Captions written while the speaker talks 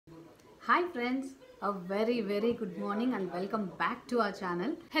Hi friends, a very good morning and welcome back to our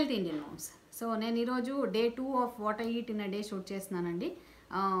channel Healthy Indian Moms. So నేను ఈరోజు day 2 of what I eat in a day shoot చేస్తున్నానండి.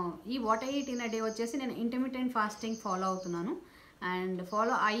 ఈ what I eat in a day వచ్చేసి నేను intermittent fasting follow అవుతున్నాను. And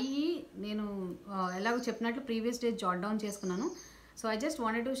follow అయ్యి నేను ఎలాగో చెప్పినట్లు ప్రీవియస్ డే జాట్ డౌన్ చేసుకున్నాను. So I just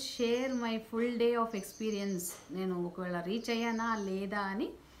wanted to share my full day of experience. నేను ఒకవేళ రీచ్ అయ్యానా లేదా అని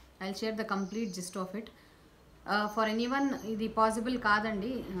I share the complete gist of it. For anyone ఇది పాసిబుల్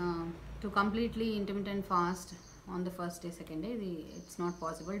కాదండి to completely intermittent fast on the first day, second day. It's not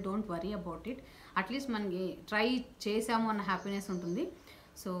possible. Don't worry about it. At least manaki try chesamu anna happiness untundi.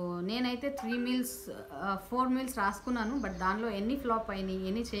 So nenaithe 3 meals 4 meals raskunnanu, but danlo enni flop ayini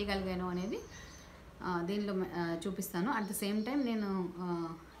enni cheyagalagano anedi deenlo chupistanu. At the same time nenu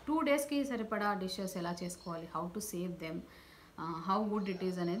 2 days ki saripada dishes ela chesukovali, how to save them, how good it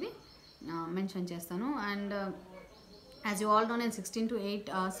is anedi mention chestanu. And as you all know, నేను 16 to 8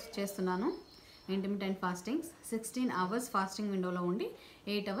 hours చేస్తున్నాను intermittent fastings. 16 hours fasting విండోలో ఉండి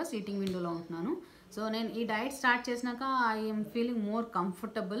 8 hours eating విండోలో ఉంటున్నాను. So నేను ఈ diet start చేసినాక I'm feeling more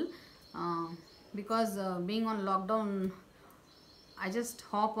comfortable because being on lockdown I just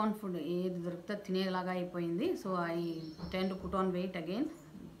hop on food, ఏది దొరికితే తినేలాగా అయిపోయింది. So I ten to put on weight again.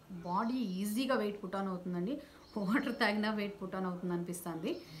 Body ఈజీగా వెయిట్ పుట్ ఆన్ అవుతుందండి, వాటర్ తాగినా వెయిట్ పుట్ ఆన్ అవుతుంది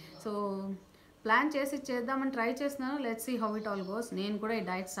అనిపిస్తుంది. So plan చేసి చేద్దామని ట్రై చేస్తున్నాను. Let's see how it all goes. నేను కూడా ఈ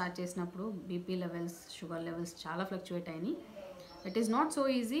డైట్ స్టార్ట్ చేసినప్పుడు బీపీ లెవెల్స్, షుగర్ లెవెల్స్ చాలా ఫ్లక్చువేట్ అయినాయి. It is not so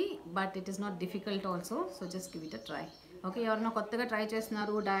easy, but it is not difficult also. So just give it a try. Okay, ఎవరైనా కొత్తగా try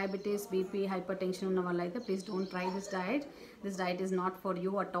చేస్తున్నారు, diabetes, BP, hyper tension ఉన్న వాళ్ళు అయితే please don't try this diet. This diet is not for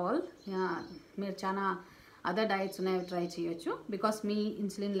you at all. మీరు చాలా other diets ఉన్నాయి, try చేయొచ్చు. Because me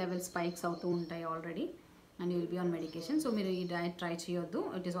insulin level spikes అవుతూ ఉంటాయి already and you will be on medication. So మీరు ఈ డైట్ ట్రై చేయొద్దు.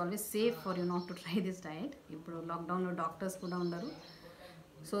 It is always safe for you not to try this diet. ఇప్పుడు లాక్డౌన్లో డాక్టర్స్ కూడా ఉండరు.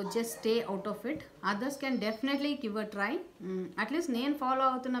 So just stay out of it. Others can definitely give a try. At least నేను follow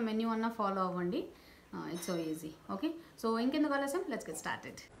అవుతున్న menu అన్నా ఫాలో అవ్వండి. It's so easy. Okay, so ఇంకెందుకు ఆలస్యం, let's get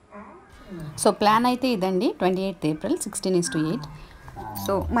started. So plan అయితే ఇదండి. 28th April 16:8.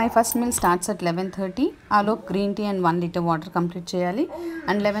 So my first meal starts at 11:30. ఆలో green tea and 1 liter water complete చేయాలి.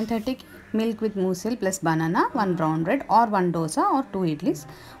 And 11:30కి milk with muesli plus banana, 1 brown bread or 1 dosa or 2 idlis.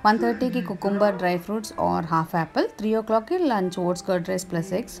 1:30 ki cucumber, dry fruits or half apple. 3 o'clock ki lunch oats curd rice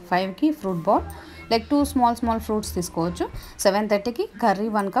plus eggs. 5 ki fruit bowl, like 2 small fruits తీసుకోవచ్చు. 7:30 ki curry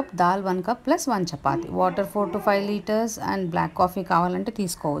 1 cup, dal 1 cup plus 1 chapati. Water 4 to 5 liters and black coffee కావాలంటే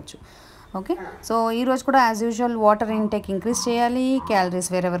తీసుకోవచ్చు. Okay, so ఈరోజు కూడా as usual water intake increase చేయాలి, calories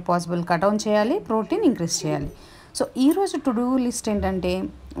wear ever possible cut down చేయాలి, protein increase చేయాలి. So ఈరోజు to do list ఏంటంటే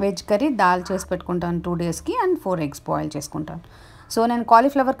veg curry dal చేసి పెట్టుకుంటాను 2 daysకి అండ్ 4 eggs బాయిల్ చేసుకుంటాను. సో నేను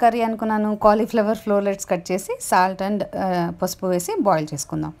కాలీఫ్లవర్ కర్రీ అనుకున్నాను. కాలీఫ్లవర్ ఫ్లోలెట్స్ కట్ చేసి సాల్ట్ అండ్ పసుపు వేసి బాయిల్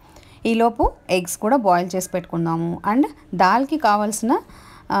చేసుకుందాం. ఈలోపు ఎగ్స్ కూడా బాయిల్ చేసి పెట్టుకుందాము. అండ్ దాల్కి కావాల్సిన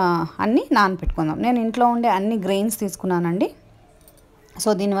అన్నీ నానపెట్టుకుందాం. నేను ఇంట్లో ఉండే అన్ని గ్రెయిన్స్ తీసుకున్నానండి. సో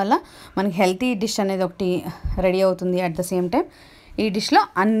దీనివల్ల మనకి హెల్తీ డిష్ అనేది ఒకటి రెడీ అవుతుంది. అట్ ద సేమ్ టైం ఈ డిష్లో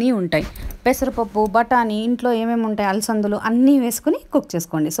అన్నీ ఉంటాయి. పెసరపప్పు, బఠానీ, ఇంట్లో ఏమేమి ఉంటాయి, అలసందులు అన్నీ వేసుకుని కుక్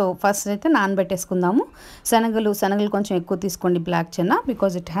చేసుకోండి. సో ఫస్ట్ అయితే నానబెట్టేసుకుందాము. శనగలు కొంచెం ఎక్కువ తీసుకోండి, black Chenna,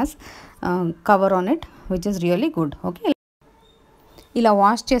 because it has cover on it which is really good. Okay, ఇలా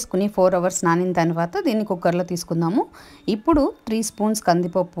వాష్ చేసుకుని 4 hours నానిన తర్వాత దీన్ని కుక్కర్లో తీసుకుందాము. ఇప్పుడు 3 spoons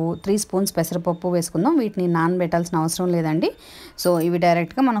కందిపప్పు, 3 spoons పెసరపప్పు వేసుకుందాం. వీటిని నానబెట్టాల్సిన అవసరం లేదండి. సో ఇవి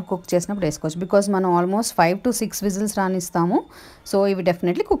డైరెక్ట్గా మనం కుక్ చేసినప్పుడు వేసుకోవచ్చు. బికాజ్ మనం ఆల్మోస్ట్ 5 to 6 విజిల్స్ రానిస్తాము. సో ఇవి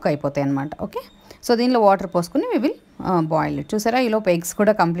డెఫినెట్లీ కుక్ అయిపోతాయి అన్నమాట. ఓకే, సో దీనిలో వాటర్ పోసుకుని వి విల్ బాయిల్ ఇట్. చూసారా, ఈలోపు ఎగ్స్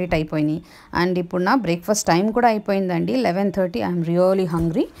కూడా కంప్లీట్ అయిపోయినాయి. అండ్ ఇప్పుడు నా బ్రేక్ఫాస్ట్ టైం కూడా అయిపోయిందండి. 11:30. I'm really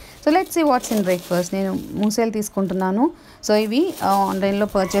hungry. So let's see what's in breakfast. నేను మూసేలు తీసుకుంటున్నాను. సో ఇవి ఆన్లైన్లో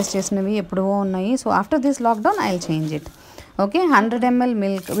పర్చేస్ చేసినవి ఎప్పుడో ఉన్నాయి. So after this lockdown I will change it. Okay, 100 ml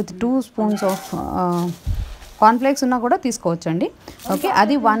milk with 2 spoons of cornflakes ఉన్నా కూడా తీసుకోవచ్చండి. ఓకే,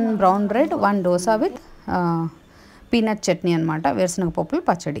 అది 1 brown bread, 1 dosa with peanut chutney అనమాట, వేరుశనగ పప్పులు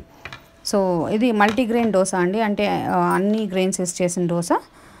పచ్చడి. సో ఇది మల్టీగ్రెయిన్ డోసా అండి, అంటే అన్ని గ్రెయిన్స్ వేసి చేసిన dosa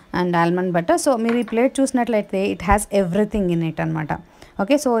and almond butter. So మీరు ఈ ప్లేట్ చూసినట్లయితే it has everything in it అనమాట.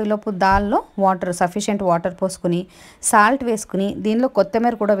 ఓకే, సో ఈలోపు దాల్లో వాటర్, సఫిషియెంట్ వాటర్ పోసుకుని సాల్ట్ వేసుకుని దీనిలో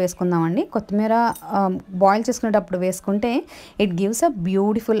కొత్తిమీర కూడా వేసుకుందామండి. కొత్తిమీర బాయిల్ చేసుకునేటప్పుడు వేసుకుంటే it gives a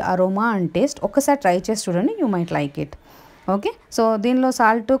beautiful aroma and taste. ఒక్కసారి ట్రై చేసి చూడండి, you might like it. Okay, so దీనిలో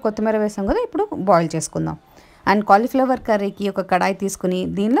సాల్ట్, కొత్తిమీర వేసాం కదా, ఇప్పుడు బాయిల్ చేసుకుందాం. అండ్ కాలీఫ్లవర్ కర్రీకి ఒక కడాయి తీసుకుని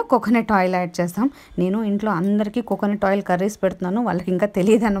దీనిలో కోకోనట్ ఆయిల్ యాడ్ చేస్తాం. నేను ఇంట్లో అందరికీ కోకోనట్ ఆయిల్ కర్రీస్ పెడుతున్నాను, వాళ్ళకి ఇంకా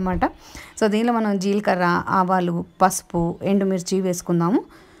తెలియదు అనమాట. సో దీనిలో మనం జీలకర్ర, ఆవాలు, పసుపు, ఎండుమిర్చి వేసుకుందాము.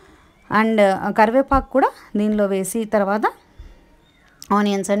 అండ్ కరివేపాకు కూడా దీనిలో వేసి తర్వాత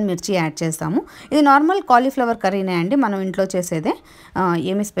ఆనియన్స్ అండ్ మిర్చి యాడ్ చేస్తాము. ఇది నార్మల్ కాలీఫ్లవర్ కర్రీనే అండి, మనం ఇంట్లో చేసేదే,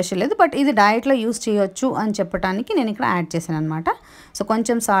 ఏమీ స్పెషల్ లేదు. బట్ ఇది డయట్లో యూస్ చేయొచ్చు అని చెప్పడానికి నేను ఇక్కడ యాడ్ చేశాను అనమాట. సో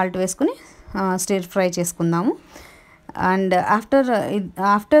కొంచెం సాల్ట్ వేసుకుని స్టిర్ ఫ్రై చేసుకుందాము. అండ్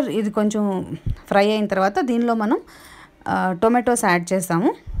ఆఫ్టర్ ఇది కొంచెం ఫ్రై అయిన తర్వాత దీనిలో మనం టొమాటోస్ యాడ్ చేస్తాము.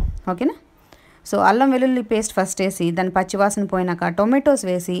 ఓకేనా. సో అల్లం వెల్లుల్లి పేస్ట్ ఫస్ట్ వేసి దాని పచ్చివాసన పోయినాక టొమాటోస్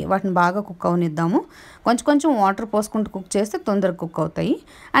వేసి వాటిని బాగా కుక్ అవనిద్దాము. కొంచెం వాటర్ పోసుకుంటూ కుక్ చేస్తే తొందరగా కుక్ అవుతాయి.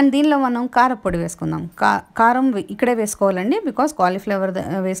 అండ్ దీనిలో మనం కారపొడి వేసుకుందాం. కారం ఇక్కడే వేసుకోవాలండి, బికాస్ కాలీఫ్లవర్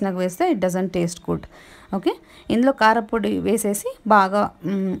వేస్తే it doesn't taste good. Okay. ఇందులో కారపొడి వేసేసి బాగా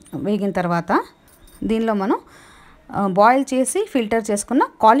వేగిన తర్వాత దీనిలో మనం బాయిల్ చేసి ఫిల్టర్ చేసుకున్న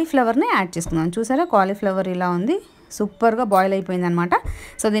కాలీఫ్లవర్ని యాడ్ చేసుకుందాం. చూసారా, కాలీఫ్లవర్ ఇలా ఉంది, సూపర్గా బాయిల్ అయిపోయింది అనమాట.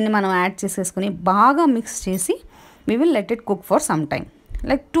 సో దీన్ని మనం యాడ్ చేసేసుకుని బాగా మిక్స్ చేసి we will let it cook for some time,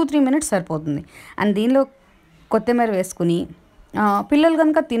 like 2-3 minutes సరిపోతుంది. అండ్ దీనిలో కొత్తిమీర వేసుకుని పిల్లలు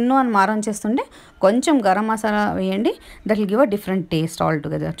కనుక తిన్ను అని మారం చేస్తుంటే కొంచెం గరం మసాలా వేయండి. That will give a different taste all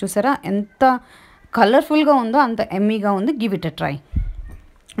together. చూసారా ఎంత కలర్ఫుల్గా ఉందో, అంత ఎమ్మీగా ఉంది. Give it a try.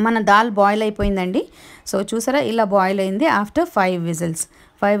 మన దాల్ బాయిల్ అయిపోయిందండి. సో చూసారా ఇలా బాయిల్ అయింది ఆఫ్టర్ 5 whistles.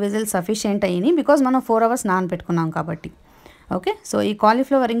 5 whistles సఫిషియెంట్ అయ్యింది, బికాజ్ మనం 4 hours నానబెట్టుకున్నాం కాబట్టి. ఓకే. సో ఈ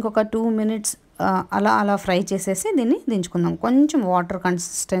కాలీఫ్లవర్ ఇంకొక 2 minutes అలా ఫ్రై చేసేసి దీన్ని దించుకుందాం. కొంచెం వాటర్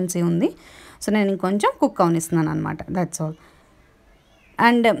కన్సిస్టెన్సీ ఉంది, సో నేను ఇంకొంచెం కుక్ అవనిస్తున్నాను అనమాట. That's all.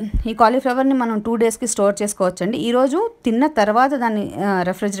 అండ్ ఈ కాలీఫ్లవర్ని మనం 2 daysకి స్టోర్ చేసుకోవచ్చండి. ఈరోజు తిన్న తర్వాత దాన్ని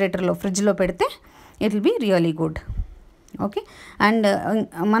ఫ్రిడ్జ్లో పెడితే it will be really good. Okay. And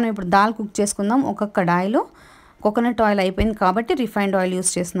మనం ఇప్పుడు దాల్ కుక్ చేసుకుందాం. ఒక కడాయిలో కోకోనట్ ఆయిల్ అయిపోయింది కాబట్టి రిఫైన్డ్ ఆయిల్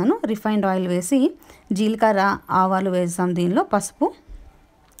యూస్ చేస్తున్నాను. రిఫైన్డ్ ఆయిల్ వేసి జీలకర్ర ఆవాలు వేసాం, దీనిలో పసుపు.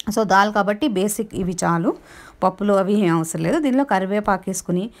 సో దాల్ కాబట్టి బేసిక్ ఇవి చాలు, పప్పులు అవి ఏం అవసరం లేదు. దీనిలో కరివేపాకు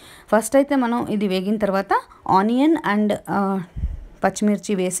వేసుకుని ఫస్ట్ అయితే మనం ఇది వేగిన తర్వాత ఆనియన్ అండ్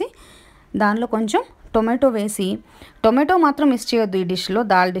పచ్చిమిర్చి వేసి దానిలో కొంచెం టొమాటో వేసి, టొమాటో మాత్రం మిస్ చేయొద్దు ఈ డిష్లో,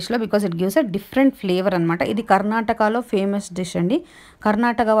 dal డిష్లో, because it gives a different flavour అనమాట. ఇది కర్ణాటకలో ఫేమస్ డిష్ అండి.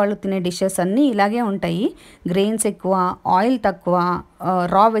 కర్ణాటక వాళ్ళు తినే డిషెస్ అన్నీ ఇలాగే ఉంటాయి. గ్రెయిన్స్ ఎక్కువ, ఆయిల్ తక్కువ,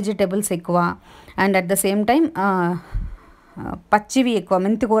 రా వెజిటేబుల్స్ ఎక్కువ, and at the same time పచ్చివి ఎక్కువ,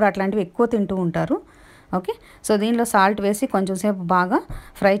 మెంతికూర అట్లాంటివి ఎక్కువ తింటూ ఉంటారు. ఓకే. సో దీనిలో సాల్ట్ వేసి కొంచెం సేపు బాగా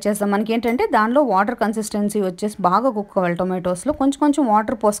ఫ్రై చేస్తాం. మనకి ఏంటంటే దానిలో వాటర్ కన్సిస్టెన్సీ వచ్చేసి బాగా కుక్ అవ్వాలి. టొమాటోస్లో కొంచెం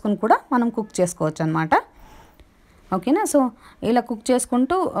వాటర్ పోసుకొని కూడా మనం కుక్ చేసుకోవచ్చు అనమాట. ఓకేనా. సో ఇలా కుక్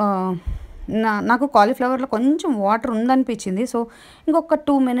చేసుకుంటూ నాకు కాలీఫ్లవర్లో కొంచెం వాటర్ ఉందనిపించింది. సో ఇంకొక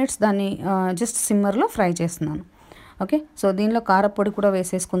 2 minutes దాన్ని జస్ట్ సిమ్మర్లో ఫ్రై చేస్తున్నాను. ఓకే. సో దీనిలో కారపొడి కూడా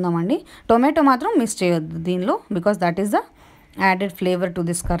వేసేసుకుందామండి. టొమాటో మాత్రం మిస్ చేయొద్దు దీనిలో, because that is the added flavour to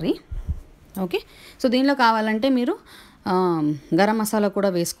this curry. Okay. So దీనిలో కావాలంటే మీరు గరం మసాలా కూడా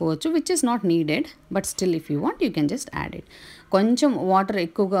వేసుకోవచ్చు, which is not needed, but still if you want you can just add it. కొంచెం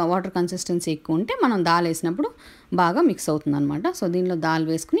వాటర్ కన్సిస్టెన్సీ ఎక్కువ ఉంటే మనం దాల్ వేసినప్పుడు బాగా మిక్స్ అవుతుంది అనమాట. సో దీనిలో దాల్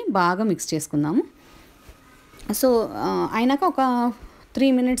వేసుకుని బాగా మిక్స్ చేసుకుందాము. సో అయినాక ఒక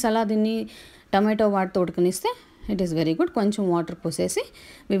 3 minutes అలా దీన్ని టమాటో వాటితో ఉడకనిస్తే ఇట్ ఈస్ వెరీ గుడ్. కొంచెం వాటర్ పోసేసి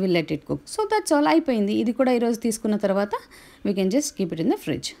we will let it cook. So that's all, అయిపోయింది. ఇది కూడా ఈరోజు తీసుకున్న తర్వాత we can just keep it in the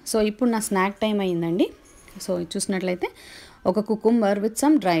fridge. So ఇప్పుడు నా స్నాక్ టైం అయ్యిందండి. సో చూసినట్లయితే ఒక cucumber with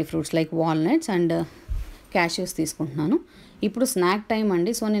some dry fruits like walnuts and cashews తీసుకుంటున్నాను. ఇప్పుడు స్నాక్ టైం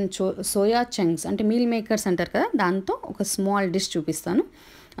అండి. సో నేను సోయా చంక్స్ అంటే మీల్ మేకర్స్ అంటారు కదా, దాంతో ఒక స్మాల్ డిష్ చూపిస్తాను.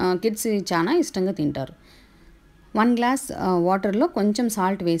 కిడ్స్ చాలా ఇష్టంగా తింటారు. 1 glass వాటర్లో కొంచెం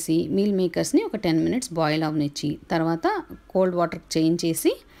సాల్ట్ వేసి మీల్ మేకర్స్ని ఒక 10 minutes బాయిల్ అవనిచ్చి తర్వాత కోల్డ్ వాటర్ చేంజ్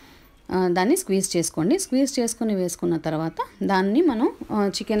చేసి దాన్ని స్క్వీజ్ చేసుకోండి. స్క్వీజ్ చేసుకుని వేసుకున్న తర్వాత దాన్ని మనం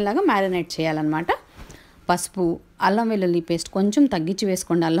చికెన్ లాగా మ్యారినేట్ చేయాలన్నమాట. పసుపు, అల్లం వెల్లుల్లి పేస్ట్ కొంచెం తగ్గించి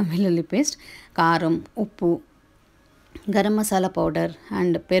వేసుకోండి. అల్లం వెల్లుల్లి పేస్ట్, కారం, ఉప్పు, గరం మసాలా పౌడర్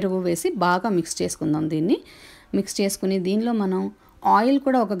అండ్ పెరుగు వేసి బాగా మిక్స్ చేసుకుందాం. దీన్ని మిక్స్ చేసుకుని దీనిలో మనం ఆయిల్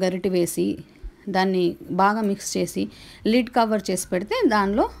కూడా ఒక గరిటె వేసి దాన్ని బాగా మిక్స్ చేసి లిడ్ కవర్ చేసి పెడితే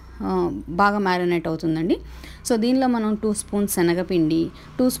దానిలో బాగా మ్యారినేట్ అవుతుందండి. సో దీనిలో మనం 2 spoons శనగపిండి,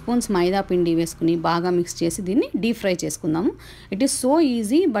 2 spoons మైదా పిండి వేసుకుని బాగా మిక్స్ చేసి దీన్ని డీప్ ఫ్రై చేసుకుందాము. It is so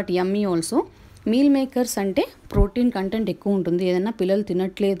easy but yummy also. Meal makers అంటే ప్రోటీన్ కంటెంట్ ఎక్కువ ఉంటుంది. ఏదైనా పిల్లలు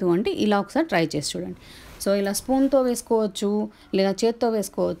తినట్లేదు అంటే ఇలా ఒకసారి ట్రై చేసి చూడండి. సో ఇలా స్పూన్తో వేసుకోవచ్చు లేదా చేత్తో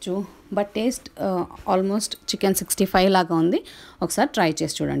వేసుకోవచ్చు, బట్ టేస్ట్ ఆల్మోస్ట్ చికెన్ 65 లాగా ఉంది. ఒకసారి ట్రై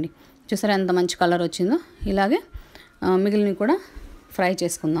చేసి చూడండి. చూసారా ఎంత మంచి కలర్ వచ్చిందో. ఇలాగే మిగిలినవి కూడా ఫ్రై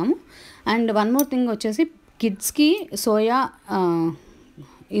చేసుకుందాము. అండ్ వన్ మోర్ థింగ్ వచ్చేసి కిడ్స్కి సోయా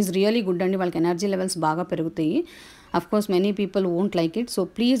ఈజ్ రియలీ గుడ్ అండి. వాళ్ళకి ఎనర్జీ లెవెల్స్ బాగా పెరుగుతాయి. Of course many people won't like it. So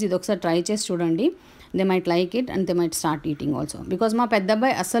please ఇది ఒకసారి ట్రై చేసి చూడండి. They might like it and they might start eating also. Because మా పెద్ద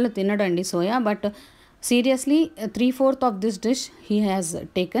అబ్బాయి అస్సలు తినడండి soya, but seriously 3/4 of this dish he has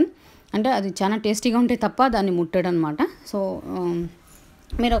taken. అంటే అది చాలా టేస్టీగా ఉంటే తప్ప దాన్ని ముట్టాడు అనమాట. సో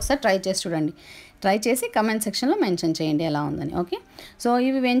మీరు ఒకసారి ట్రై చేసి చూడండి. ట్రై చేసి కమెంట్ సెక్షన్లో మెన్షన్ చేయండి ఎలా ఉందని. ఓకే, సో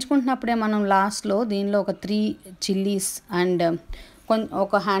ఇవి వేయించుకుంటున్నప్పుడే మనం లాస్ట్లో దీనిలో ఒక 3 చిల్లీస్ అండ్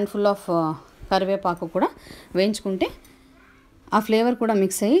ఒక హ్యాండ్ఫుల్ ఆఫ్ కరివేపాకు కూడా వేయించుకుంటే ఆ ఫ్లేవర్ కూడా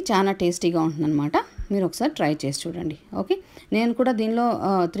మిక్స్ అయ్యి చాలా టేస్టీగా ఉంటుందన్నమాట. మీరు ఒకసారి ట్రై చేసి చూడండి. ఓకే, నేను కూడా దీనిలో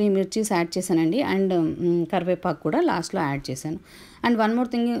 3 మిర్చీస్ యాడ్ చేశానండి అండ్ కరివేపాకు కూడా లాస్ట్లో యాడ్ చేశాను. అండ్ వన్ మోర్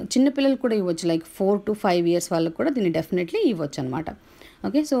థింగ్, చిన్నపిల్లలు కూడా ఇవ్వచ్చు, లైక్ 4 to 5 years వాళ్ళకి కూడా దీన్ని డెఫినెట్లీ ఇవ్వచ్చు అనమాట.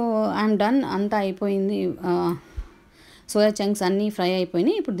 ఓకే, సో ఐఎమ్ డన్, అంతా అయిపోయింది. సోయా చంక్స్ అన్నీ ఫ్రై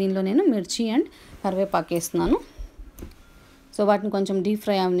అయిపోయినాయి. ఇప్పుడు దీనిలో నేను మిర్చి అండ్ కరివేపాకు వేస్తున్నాను. సో వాటిని కొంచెం డీప్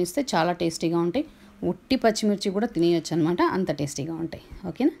ఫ్రై అవనిస్తే చాలా టేస్టీగా ఉంటాయి. ఉట్టి పచ్చిమిర్చి కూడా తినేయచ్చు అనమాట, అంత టేస్టీగా ఉంటాయి.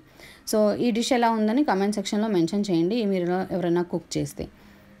 ఓకేనా, సో ఈ డిష్ ఎలా ఉందని కమెంట్ సెక్షన్లో మెన్షన్ చేయండి మీరు ఎవరైనా కుక్ చేస్తే.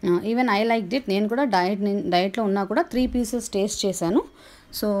 Even I like it. నేను కూడా డయట్లో ఉన్నా కూడా 3 pieces టేస్ట్ చేశాను.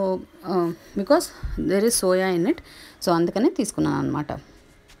 So because there is soya in it, so అందుకనే తీసుకున్నాను అనమాట.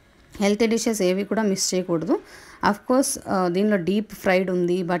 హెల్తీ డిషెస్ ఏవి కూడా మిస్ చేయకూడదు. కోర్స్ దీనిలో డీప్ ఫ్రైడ్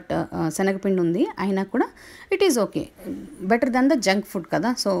ఉంది, బట్ శనగపిండి ఉంది, అయినా కూడా it is okay, better then the junk food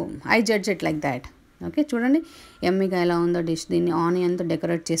కదా. So I judge it like that. Okay, చూడండి ఎమ్మీగా ఎలా ఉందో డిష్. దీన్ని ఆనియన్తో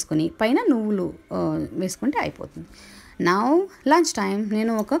డెకరేట్ చేసుకొని పైన నువ్వులు వేసుకుంటే అయిపోతుంది. Now lunch time.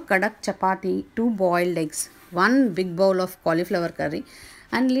 నేను ఒక కడక్ chapati, 2 boiled eggs, 1 big bowl of cauliflower curry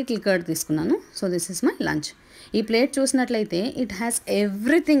and little curd తీసుకున్నాను. So this is my lunch. ఈ ప్లేట్ చూసినట్లయితే it has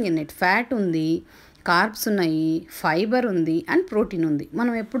everything in it. Fat ఉంది, కార్బ్స్ ఉన్నాయి, ఫైబర్ ఉంది అండ్ ప్రోటీన్ ఉంది.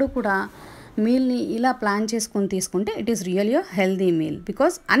 మనం ఎప్పుడు కూడా మీల్ని ఇలా ప్లాన్ చేసుకొని తీసుకుంటే it is really a healthy meal,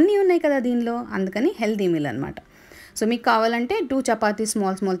 because అన్నీ ఉన్నాయి కదా దీనిలో, అందుకని హెల్దీ మీల్ అనమాట. సో మీకు కావాలంటే 2 చపాతీ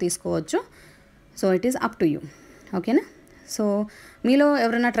స్మాల్ తీసుకోవచ్చు. So it is up to you. ఓకేనా, సో మీలో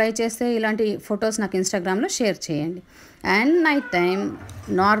ఎవరైనా ట్రై చేస్తే ఇలాంటి ఫొటోస్ నాకు ఇన్స్టాగ్రామ్లో షేర్ చేయండి. అండ్ నైట్ టైం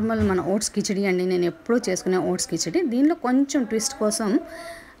నార్మల్ మన ఓట్స్ కిచడీ అండి. నేను ఎప్పుడూ చేసుకునే ఓట్స్ కిచడీ. దీనిలో కొంచెం ట్విస్ట్ కోసం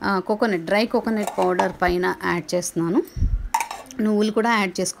డ్రై కోకోనట్ పౌడర్ పైన యాడ్ చేస్తున్నాను. నువ్వులు కూడా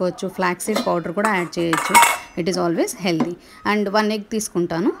యాడ్ చేసుకోవచ్చు, ఫ్లాక్సీడ్ పౌడర్ కూడా యాడ్ చేయొచ్చు. It is always healthy. And 1 egg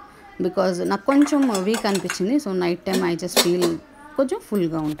తీసుకుంటాను బికాజ్ నాకు కొంచెం వీక్ అనిపించింది. So night time I just feel కొంచెం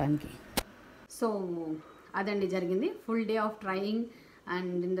ఫుల్గా ఉండటానికి. సో అదండి జరిగింది. Full day of trying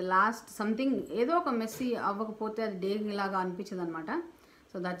and in the lost something ఏదో ఒక మెస్సీ అవ్వకపోతే అది డే లాగా అనిపించదు అనమాట.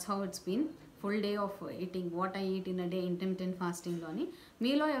 So that's how it's been. Full day of eating what I eat in a day intermittent ఫాస్టింగ్లోని.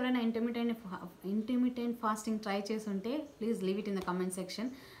 మీలో ఎవరైనా ఇంటర్మిటెంట్ ఫాస్టింగ్ ట్రై చేసి ఉంటే please leave it in the comment section.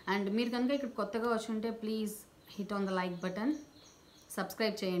 And మీరు కనుక ఇక్కడ కొత్తగా వచ్చి ఉంటే please hit on the like button,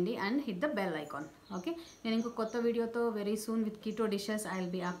 subscribe చేయండి and hit the bell icon. Okay, నేను ఇంకో కొత్త వీడియోతో very soon with keto dishes I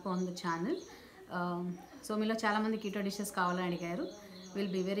will be up on the channel. So మీలో చాలామంది కీటో డిషెస్ కావాలని అడిగారు.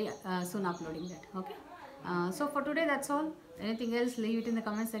 Will be very soon uploading that. Okay, so for today that's all. Anything else, leave it in the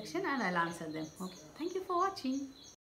comment section and I'll answer them. Okay, thank you for watching.